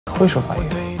会说法语。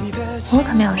我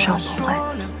可没有少破坏。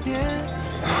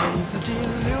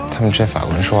他们这法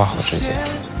国人说话好直接。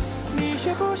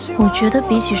我觉得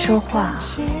比起说话，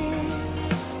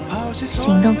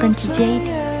行动更直接一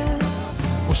点。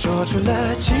我说出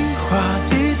了情话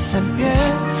第3遍，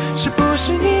是不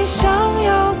是你想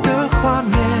要的画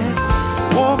面？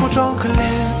我不装可怜，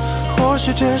或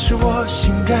许这是我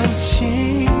心甘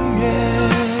情愿。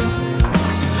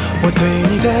我对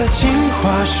你的情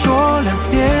话说2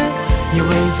遍，也为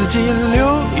自己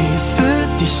留一丝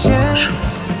底线。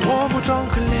我不装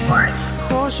可怜，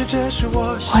或许这是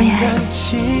我心甘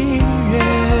情愿。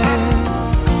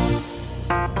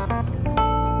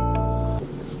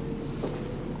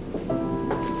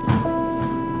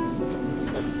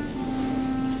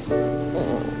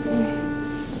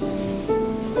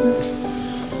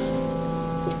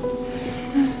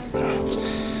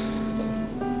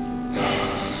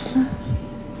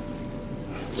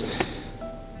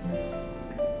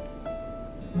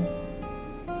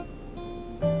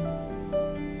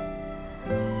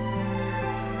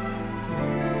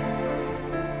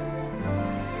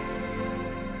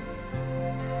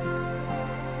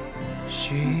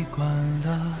习惯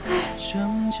了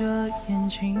睁着眼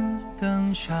睛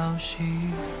等消息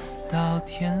到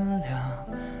天亮，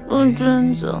我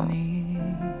真的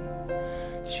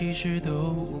其实都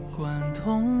无关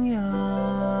痛痒。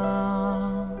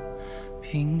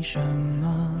凭什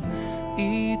么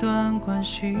一段关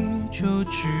系就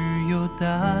只有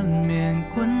单面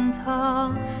滚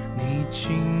烫？你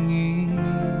轻易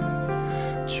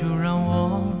就让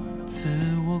我自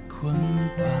我捆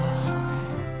绑。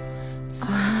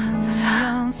怎